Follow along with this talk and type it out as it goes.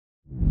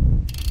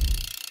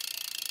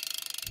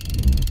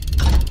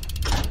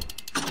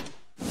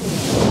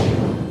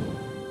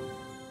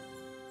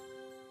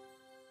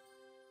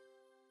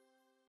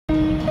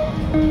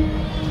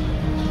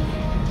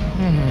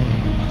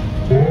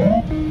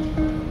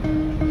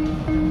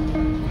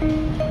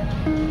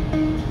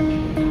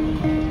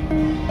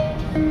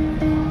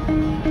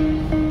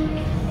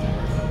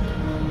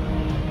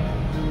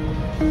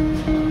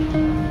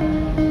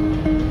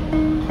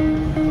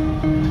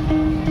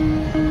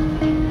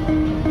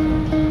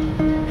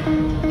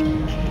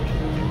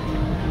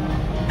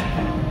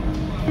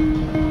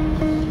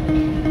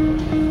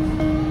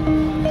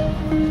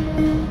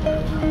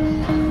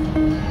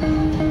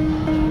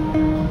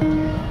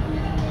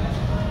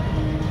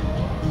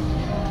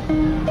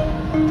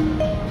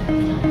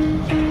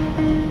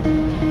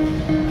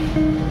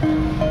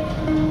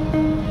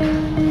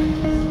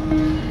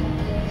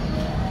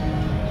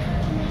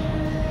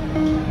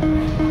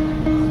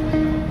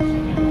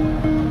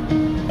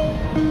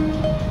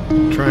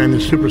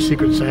super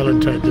secret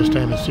silent type this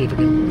time and see if I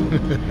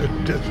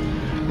can. Just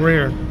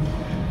rare.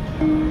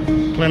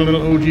 Playing a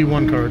little OG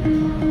 1 card.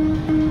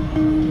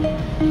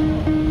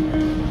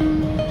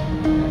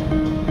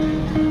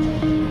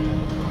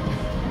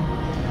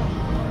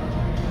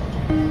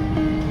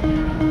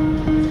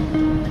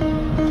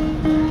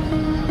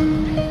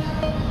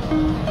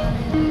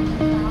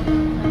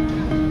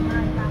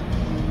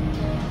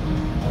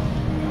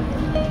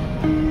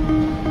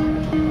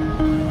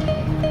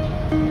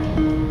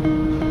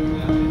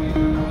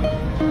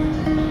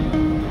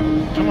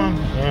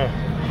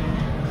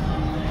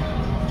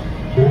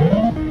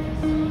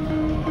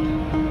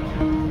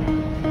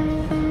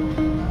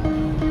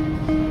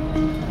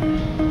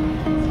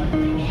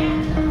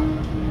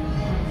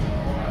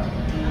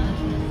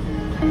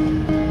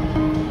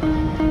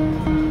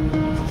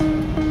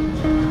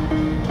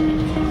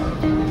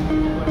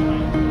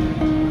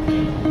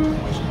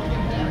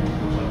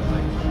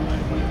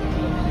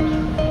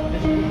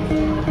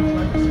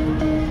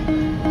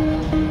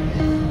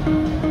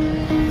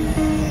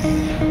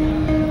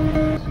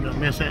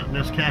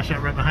 Miss Cash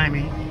Out right behind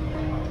me,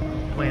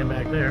 playing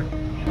back there.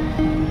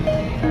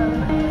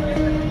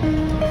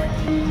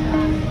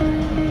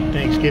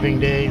 Thanksgiving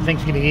Day,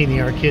 Thanksgiving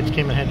evening, our kids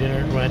came and had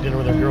dinner. We had dinner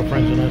with our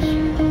girlfriends and us.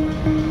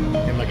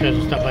 And my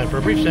cousin stopped by for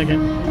a brief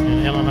second,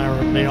 and Ellen and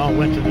I they all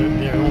went to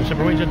their own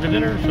separate ways at the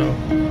dinner. So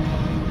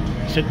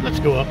I said, let's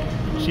go up,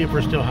 see if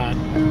we're still hot.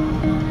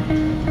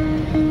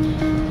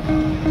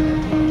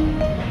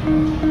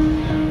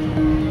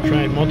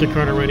 Tried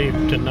multi-card already,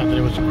 did nothing.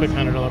 It was a quick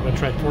 $100, but I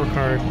tried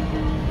 4-card.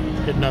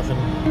 Did nothing.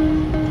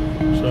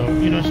 So,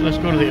 you know, so let's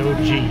go to the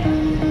OG.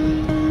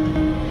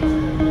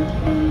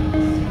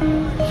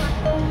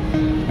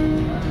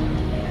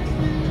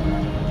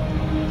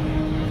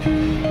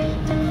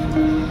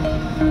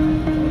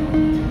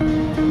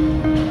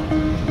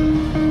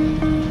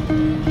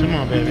 Come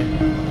on, baby.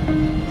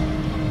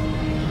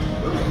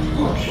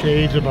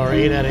 Shades of our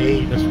 8 out of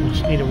 8. We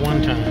just need it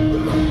one time.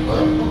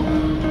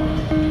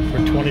 For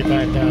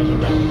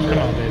 $25,000. Come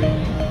on, baby.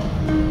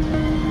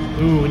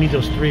 Ooh, we need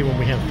those 3 when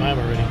we have 5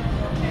 already.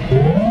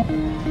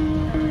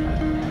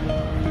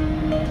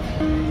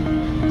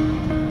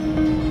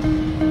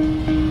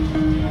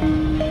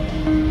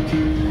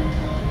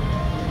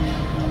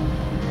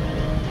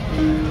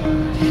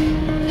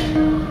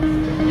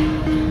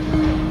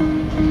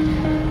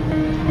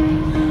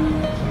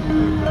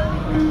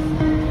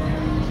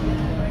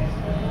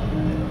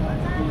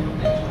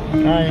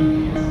 Hi.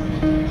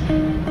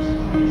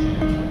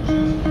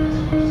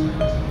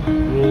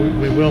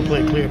 We will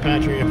play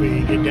Cleopatra if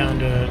we get down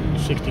to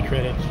 60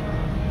 credits.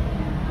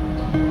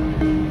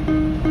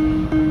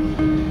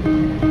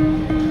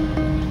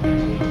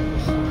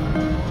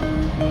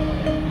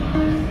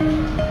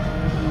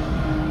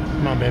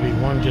 Come on, baby.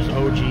 One just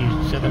OG,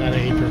 7 out of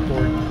 8 for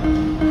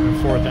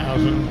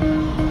 4,000.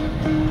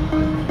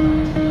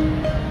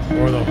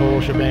 Or the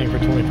whole shebang for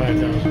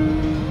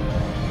 25,000.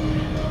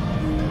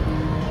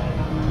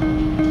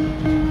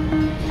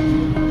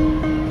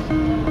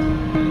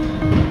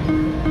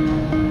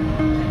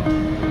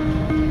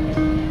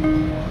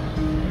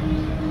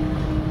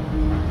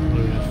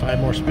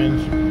 More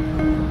spins.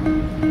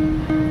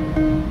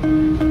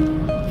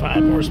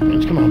 5 more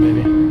spins. Come on,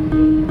 baby.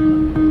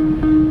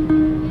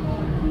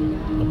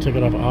 I'll take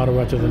it off auto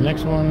after the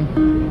next one.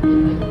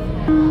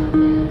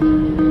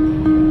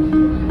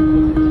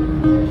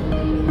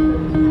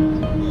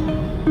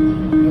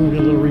 Then we'll get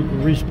a little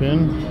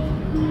respin.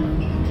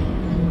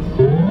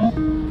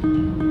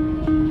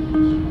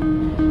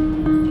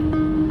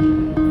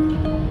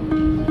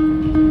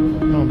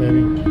 Come on,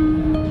 baby.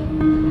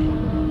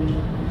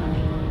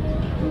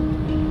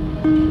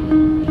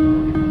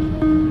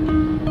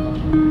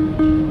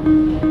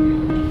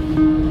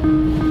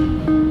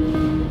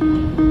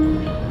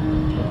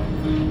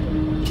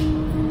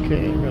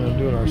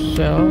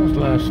 Ourselves,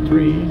 last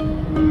 3.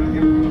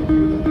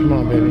 Come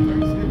on, baby.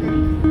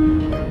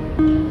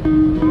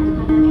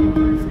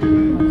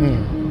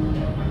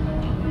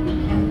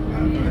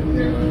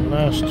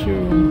 Last 2.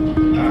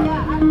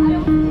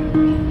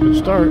 Good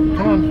start.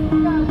 Come on.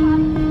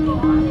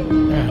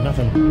 Yeah,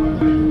 nothing.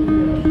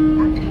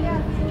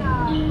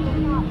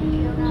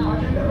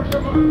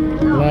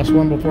 Last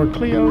one before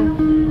Cleo.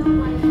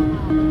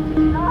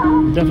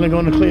 Definitely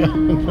going to Cleo.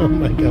 Oh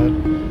my God.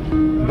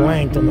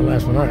 Blanked on the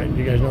last one. Alright,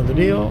 you guys know the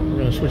deal. We're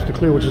going to switch to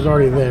Cleo, which is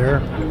already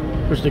there.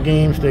 Switch the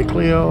game, stay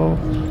Cleo.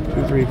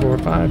 2, 3, 4,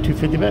 5,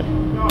 250 bet.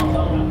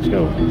 Let's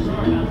go.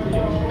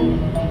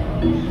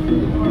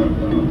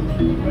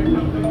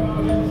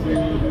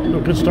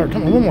 Oh, good start.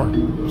 Come on, one more.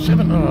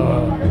 7.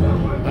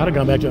 I'd have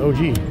gone back to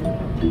OG.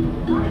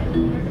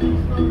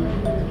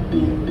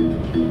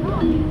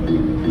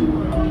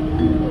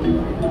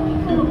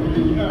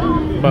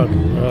 But,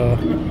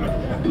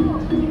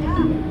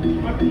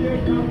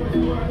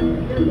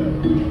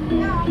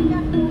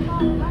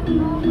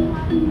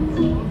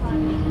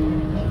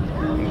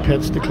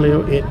 pets the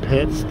Cleo, it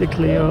pets the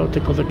Cleo,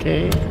 tickle the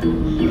K.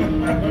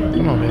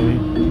 Come on, baby.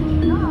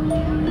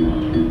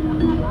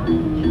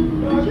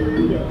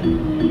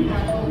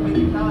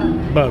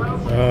 Bug.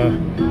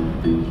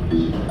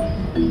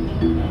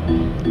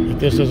 If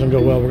this doesn't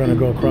go well, we're going to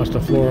go across the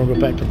floor and go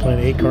back to playing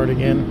 8 card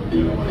again.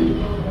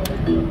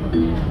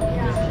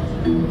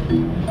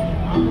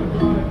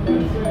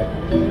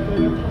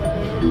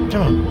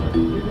 Come on.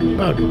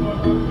 Bug.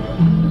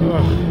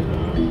 Oh.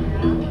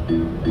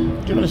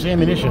 Give us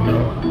ammunition,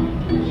 though.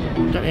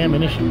 Got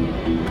ammunition.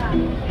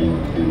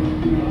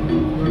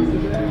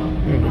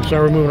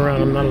 Sorry we're moving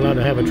around. I'm not allowed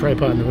to have a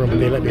tripod in the room, but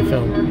they let me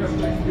film.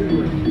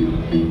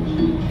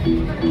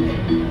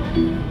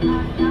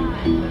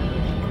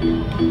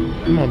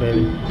 Come on,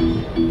 baby.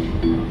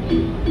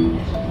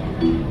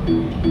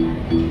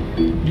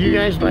 Do you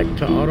guys like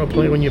to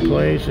autoplay when you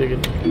play? So you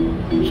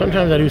can.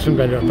 Sometimes I do.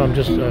 Sometimes if I'm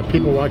just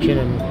people watching,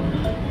 and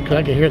because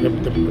I can hear the.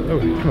 Oh,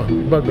 come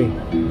on, bug me.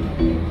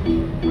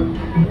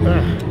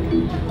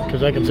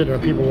 Because I can sit there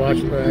and people watch.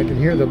 I can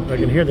hear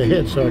the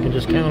hits, so I can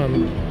just count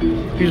them.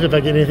 Usually, if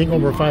I get anything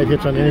over 5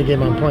 hits on any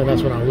game I'm playing,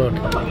 that's when I'll look.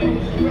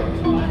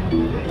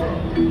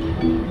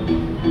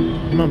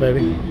 Come on,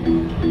 baby.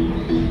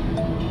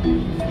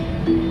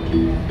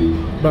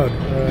 Bug.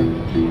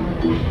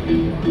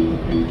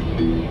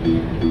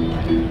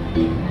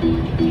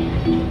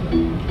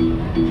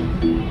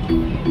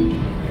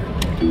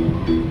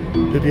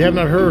 If you have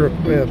not heard,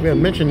 we have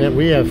mentioned that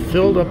we have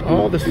filled up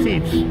all the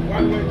seats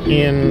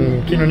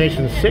in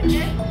KENONATION 6,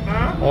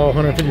 all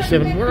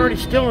 157. We're already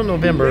still in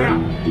November,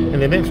 and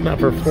the event's not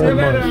for 4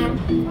 months.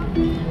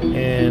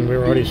 And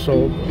we're already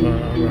sold,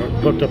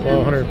 booked up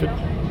all 150.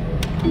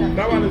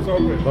 That one is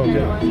open.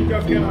 Okay.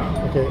 Okay,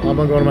 I'm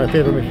going to go to my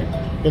favorite machine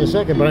in a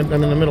second, but I'm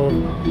in the middle of...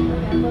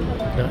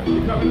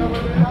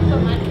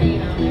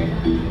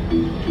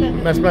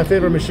 That's my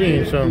favorite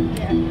machine, so...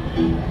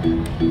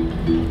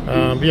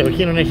 yeah, the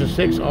KENONATION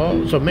 6,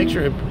 so make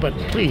sure, but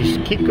please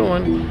keep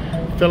going,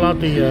 fill out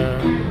the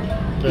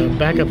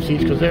backup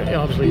seats, because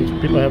obviously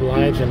people have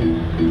lives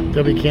and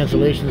there'll be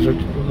cancellations or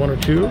 1 or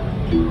 2.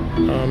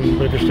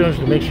 But if you're still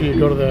interested, make sure you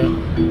go to the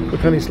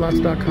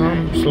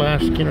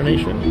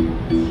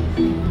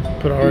GoFriendlySlots.com/KENONATION,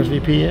 put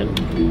RSVP in.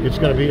 It's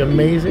going to be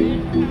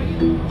amazing.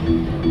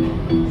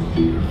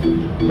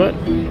 But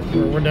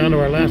we're down to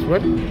our last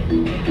what?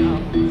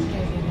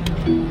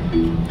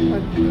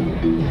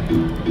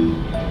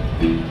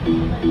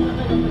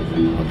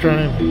 I'm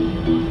trying.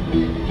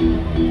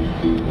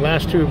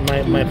 Last 2.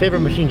 My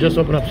favorite machine just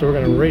opened up, so we're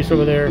going to race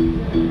over there.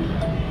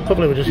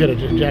 Hopefully we'll just hit a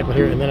jackal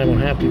here, and then I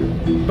won't have to.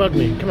 Bug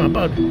me. Come on,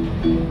 bug.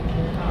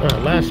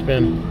 Last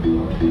spin.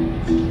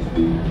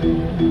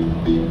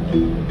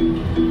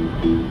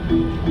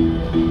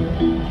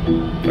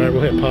 Alright,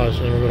 we'll hit pause,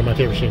 and we'll go to my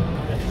favorite machine.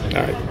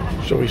 Alright,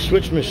 so we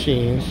switched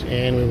machines,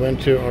 and we went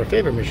to our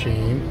favorite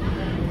machine.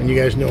 And you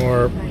guys know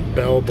our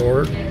bell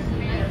board.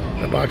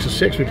 A box of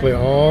 6. We play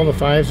all the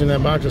 5s in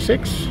that box of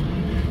 6.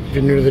 If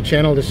you're new to the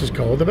channel, this is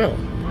called the bell.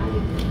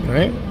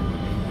 Alright?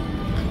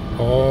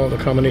 All the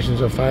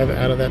combinations of 5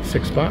 out of that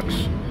 6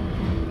 box.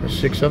 There's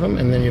 6 of them,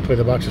 and then you play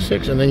the box of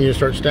 6, and then you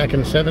start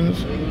stacking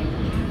 7s.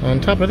 On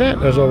top of that,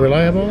 there's all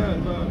reliable.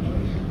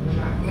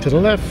 To the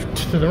left,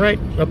 to the right,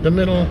 up the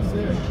middle,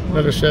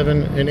 another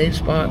 7, an 8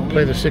 spot,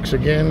 play the 6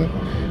 again.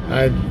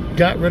 I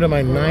got rid of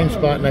my 9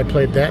 spot and I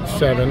played that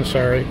 7,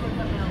 sorry.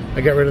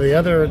 I got rid of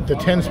the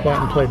 10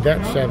 spot and played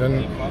that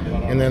 7,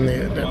 and then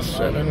that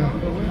 7,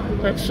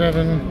 that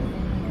 7,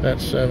 that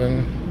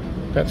 7,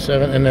 that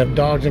 7, and the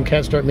dogs and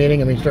cats start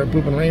meeting, and we start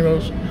pooping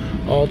rainbows.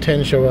 All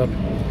 10 show up,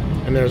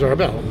 and there's our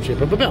bell,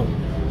 shape of a bell.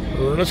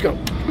 Let's go.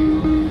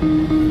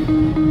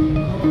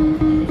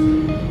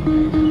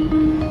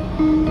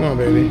 Come on,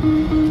 baby.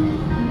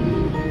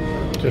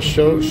 Just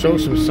show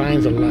some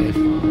signs of life.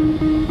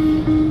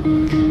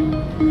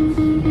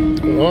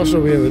 Also,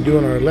 we are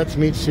doing our Let's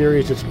Meet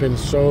series. It's been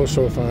so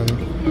fun.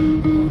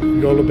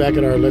 Go look back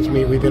at our Let's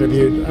Meet. We've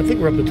interviewed, I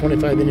think we're up to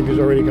 25 interviews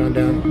already gone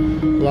down.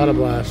 A lot of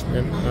blast.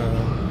 And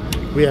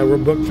we're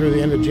booked through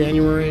the end of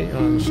January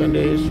on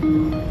Sundays.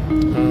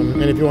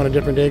 And if you want a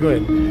different day, go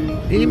ahead.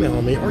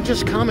 Email me or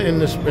just comment in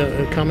this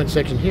comment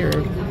section here.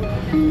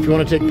 If you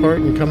want to take part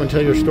and come and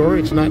tell your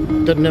story, doesn't have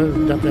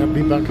to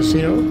be about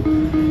casino.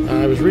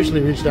 I was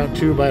recently reached out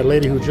to by a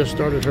lady who just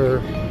started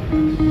her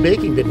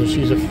baking business.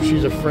 She's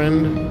a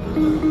friend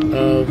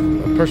of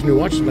a person who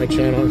watches my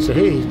channel and said,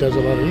 hey, he does a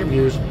lot of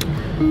interviews.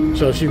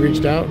 So she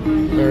reached out.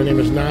 Her name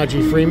is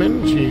Najee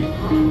Freeman. She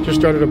just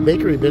started a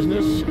bakery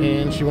business,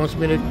 and she wants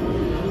me to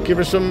give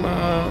her some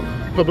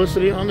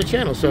publicity on the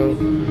channel. So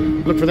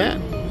look for that.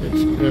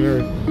 And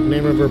her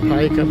name of her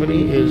pie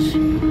company is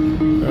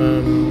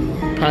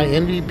Pie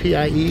Envy,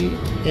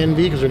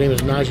 P-I-E-N-V, because her name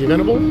is Najee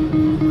Venable.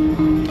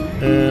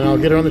 And I'll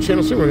get her on the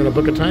channel soon. We're going to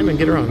book a time and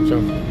get her on.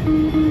 So.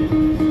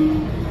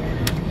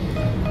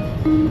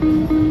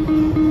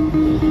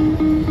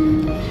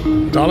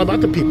 It's all about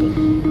the people.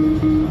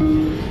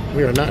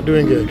 We are not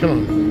doing good. Come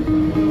on.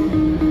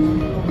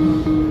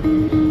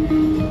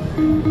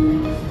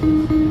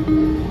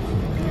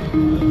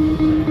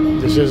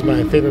 This is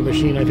my favorite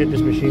machine. I've hit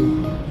this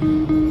machine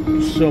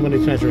so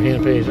many times for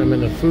hand pays. I'm in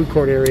the food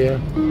court area.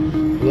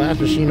 Last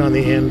machine on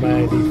the end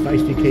by the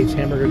Feisty Kate's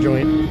hamburger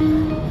joint.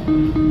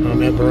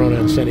 I'm at Verona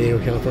in San Diego,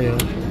 California.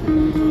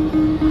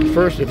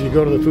 First, if you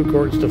go to the food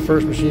court, it's the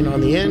first machine on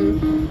the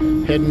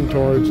end, heading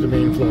towards the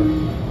main floor.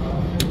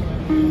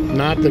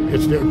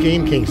 It's the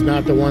Game Kings,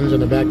 not the ones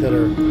in the back that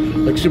are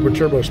like super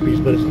turbo speeds,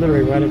 but it's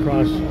literally right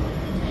across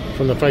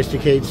from the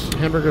Feisty Kate's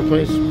hamburger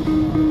place,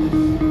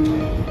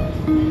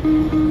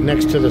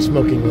 next to the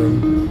smoking room.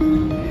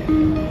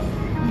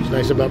 What's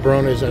nice about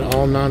Verona is an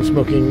all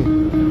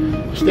non-smoking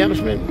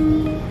establishment.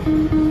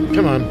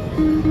 Come on.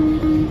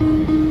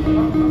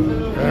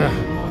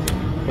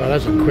 Wow,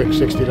 that's a quick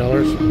 $60.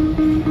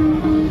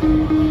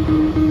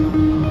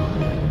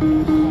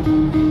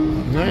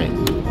 All right.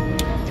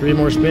 3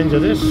 more spins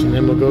of this, and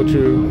then we'll go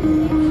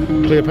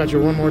to Cleopatra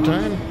one more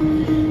time.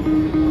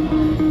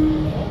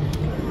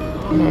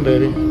 Come on,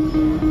 baby.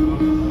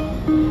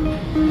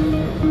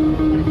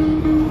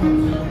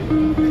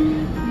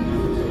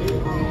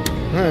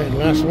 All right,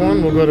 last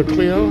one. We'll go to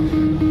Cleo.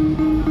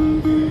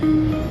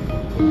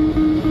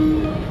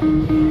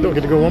 Don't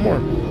get to go one more.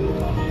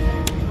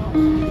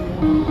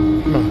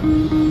 Come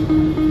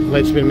on.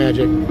 Light spin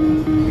magic.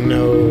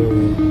 No.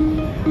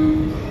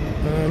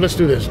 Let's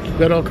do this.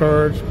 Bet all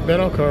cards, bet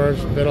all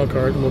cards, bet all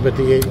cards, and we'll bet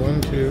the 8.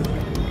 1, 2,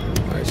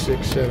 5,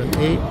 6, 7,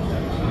 8.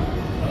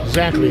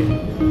 Exactly.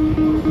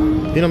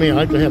 You know me, I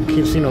like to have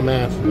casino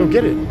math. Oh,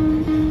 get it.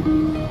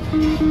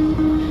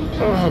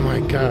 Oh my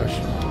gosh.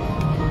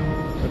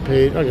 I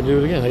paid, I can do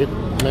it again. I get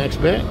max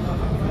bet.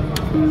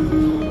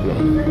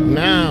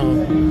 Now,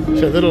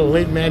 so little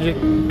late magic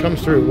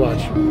comes through.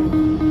 Watch.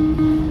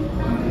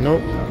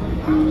 Nope.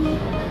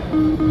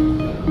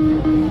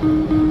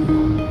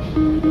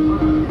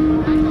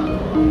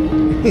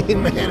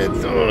 Man, it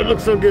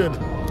looks so good.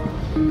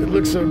 It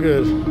looks so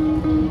good.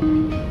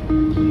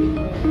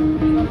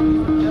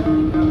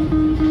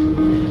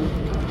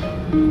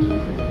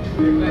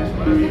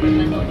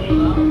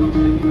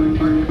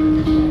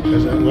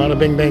 There's a lot of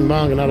bing bang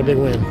bong and not a big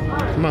win.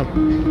 Come on.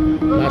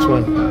 Last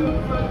one.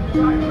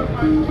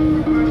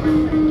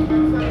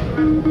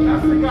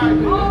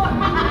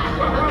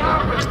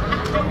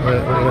 All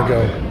right, we're gonna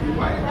go.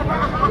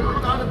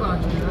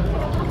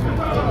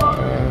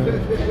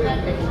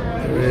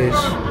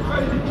 Raise.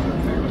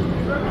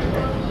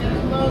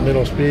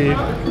 Middle speed.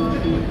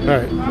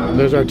 Alright,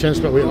 there's our 10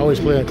 spot. We always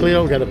play on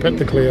Cleo. Got to pet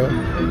the Cleo.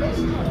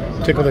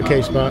 Tickle the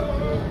K spot.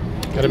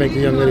 Got to make the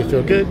young lady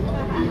feel good.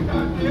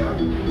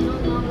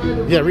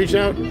 Yeah, reach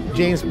out,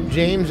 James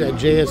at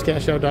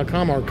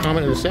jscashout.com, or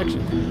comment in the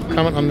section.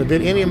 Comment on the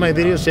video. Any of my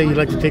videos, say you'd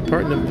like to take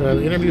part in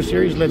the interview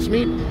series. Let's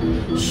meet.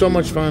 So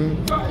much fun.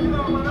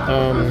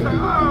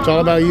 It's all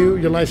about you,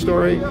 your life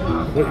story,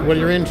 what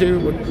you're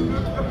into,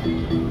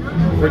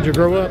 where'd you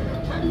grow up,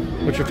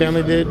 what your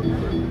family did.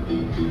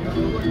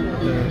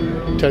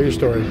 Tell your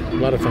story. A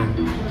lot of fun.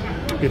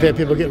 We've had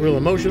people get real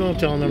emotional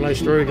telling their life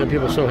story. Got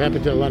people so happy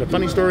to tell a lot of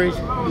funny stories.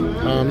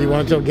 You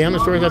want to tell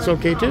gambling stories? That's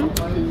okay too.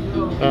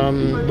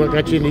 What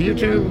got you into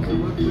YouTube?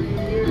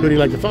 Who do you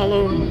like to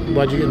follow?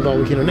 Why'd you get involved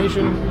with Keno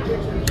Nation?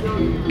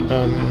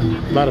 A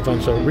lot of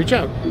fun. So reach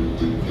out.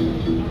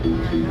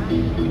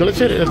 But let's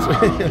hit it.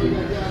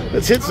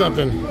 Let's hit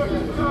something.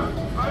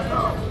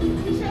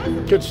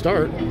 Good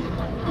start.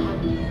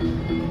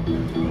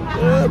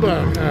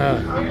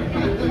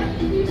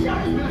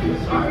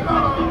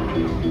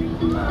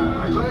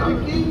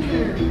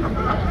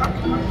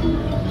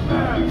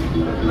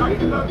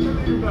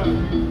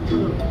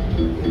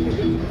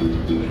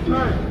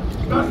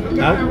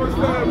 Out?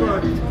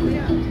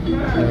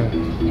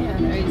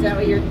 Is that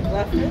what you're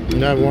left with?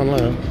 No, I have one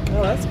left.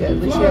 Oh, that's good. At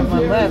least you have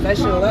one left. I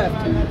should have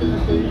left.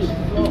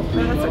 No,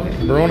 that's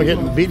okay. Verona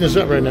beating us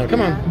up right now.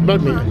 Come on,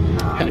 bug me.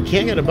 I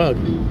can't get a bug.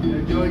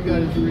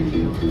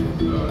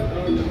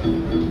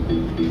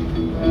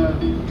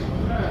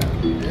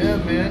 Yeah,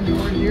 man, you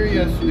weren't here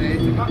yesterday.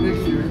 Took a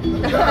picture.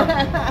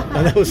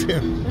 Oh, that was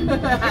him. I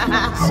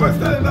was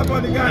standing up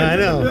on the guy. I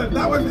know.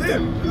 That was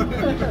him.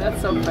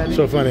 That's so funny.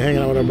 So funny,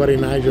 hanging out with our buddy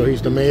Nigel.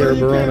 He's the mayor of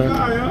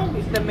Verona.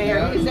 He's the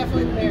mayor. He's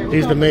definitely the mayor.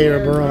 He's the mayor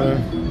of Verona.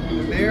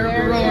 Mayor of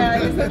Verona. Yeah,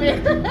 he's the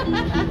mayor.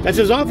 That's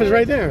his office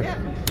right there. Yeah.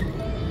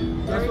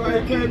 That's why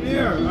he came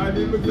here. I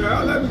didn't look there.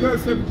 Oh, let me go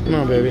see. Come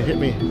on, baby, hit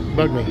me,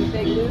 bug me.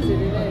 Big loser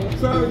today.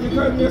 So you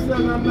came here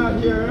saying I'm not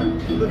here.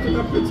 You took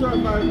a picture of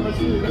my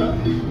machine, huh? I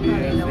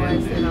didn't know why I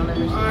said on the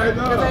machine. I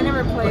know. Because I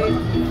never played.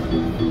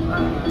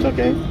 It's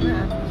okay.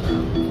 Yeah.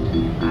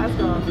 I was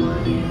going for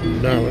it.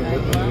 No,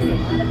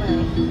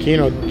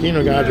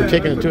 Keno guys are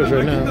taking it to us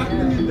right now.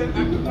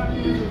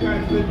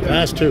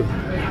 That's 2.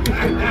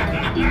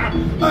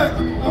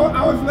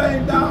 I was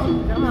laying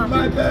down in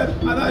my bed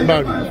and I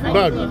Bug.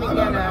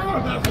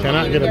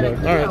 Cannot get a bug.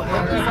 All right.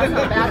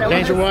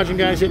 Thanks for watching,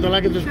 guys. Hit the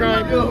like and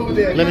subscribe.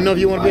 Let me know if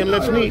you want to be in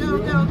Let's Meet.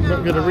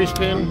 Don't get a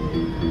respin.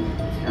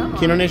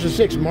 Keno Nation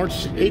 6,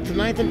 March 8th,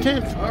 9th, and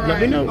 10th. Let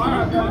me know.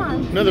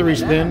 Another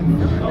respin.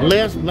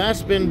 Last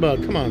spin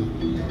bug. Come on.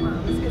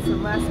 Let's get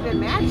some last spin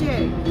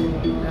magic.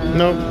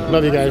 Nope.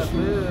 Love you guys.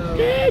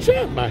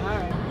 Yeah, bye.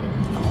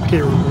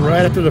 Okay,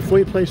 right after the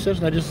free play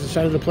session, I just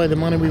decided to play the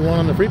money we won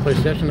on the free play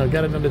session. I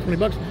got it under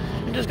 $20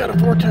 and just got a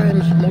 4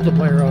 times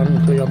multiplier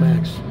on Cleo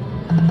Max.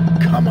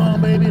 Come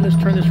on, baby. Let's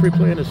turn this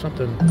replay into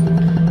something.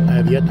 I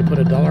have yet to put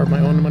 $1 of my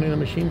own money in the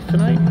machines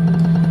tonight.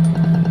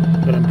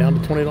 But I'm down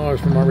to $20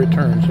 from our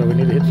return. So we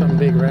need to hit something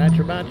big right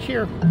about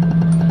here.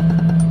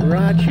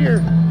 Right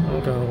here.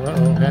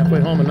 Uh-oh.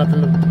 Halfway home and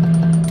nothing to...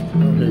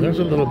 Okay, there's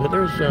a little bit.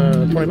 There's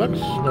 20 bucks.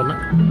 No,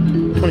 not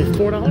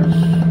 $24.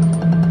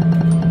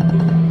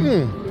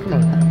 Come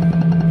on.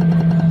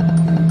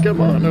 Come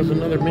on. There's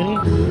another mini.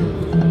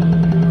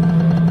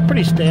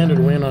 Pretty standard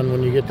win on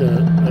when you get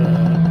to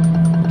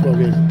 12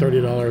 games,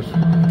 $30.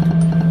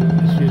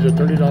 It's usually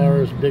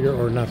 $30 bigger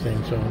or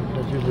nothing. So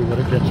that's usually what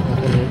it gets.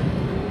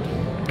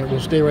 Right, we'll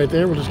stay right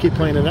there. We'll just keep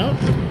playing it out.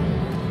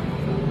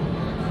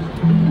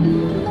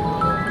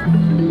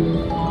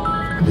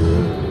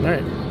 All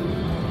right.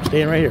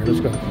 Staying right here. Let's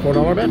go.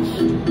 $4 bets.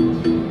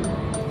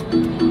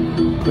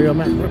 Cleo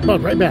Mac.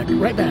 Bug, right back.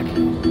 Right back.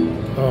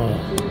 Oh.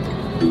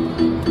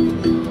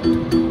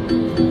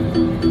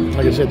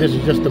 Like I said, this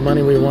is just the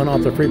money we won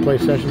off the free play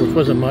session, which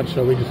wasn't much,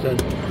 so we just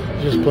said,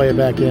 just play it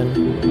back in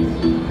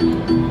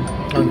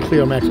on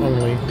Cleo Max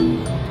only.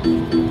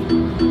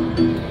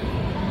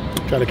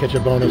 Try to catch a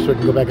bonus so we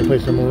can go back and play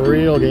some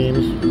real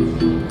games.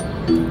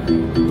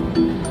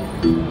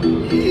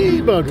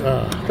 E-bug.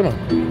 Come on.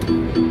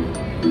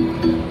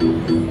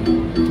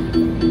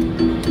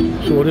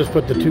 So we'll just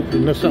put the two,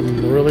 unless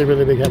something really,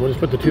 really big happens, we'll just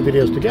put the two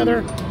videos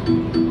together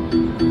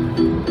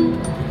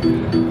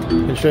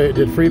and show you,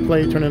 did free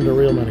play turn into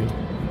real money?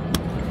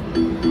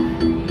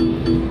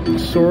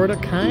 Sorta,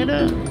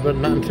 kinda, but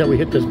not until we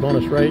hit this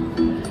bonus, right?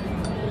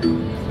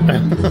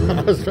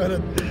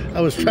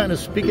 I was trying to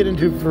speak it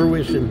into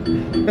fruition.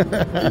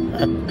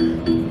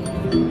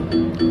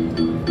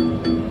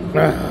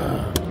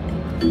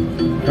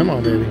 Come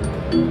on, baby.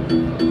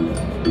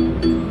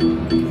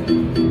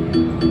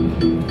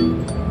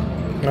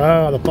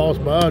 Oh, the false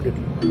bug.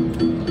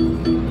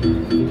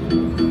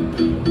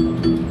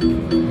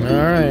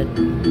 All right.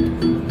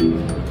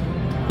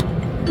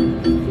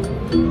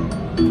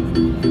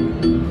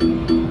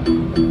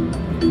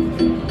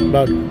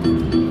 Bug.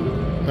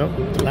 Nope.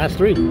 Last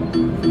three.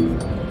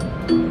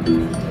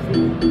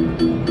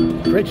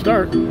 Great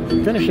start.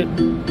 Finish it.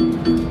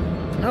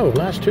 No,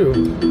 last two.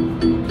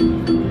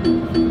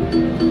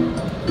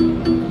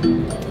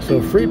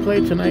 So free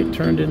play tonight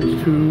turned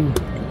into,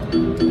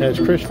 as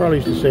Chris Farley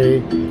used to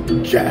say,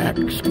 Jack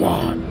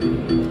Squad.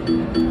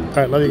 All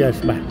right, love you guys.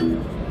 Bye.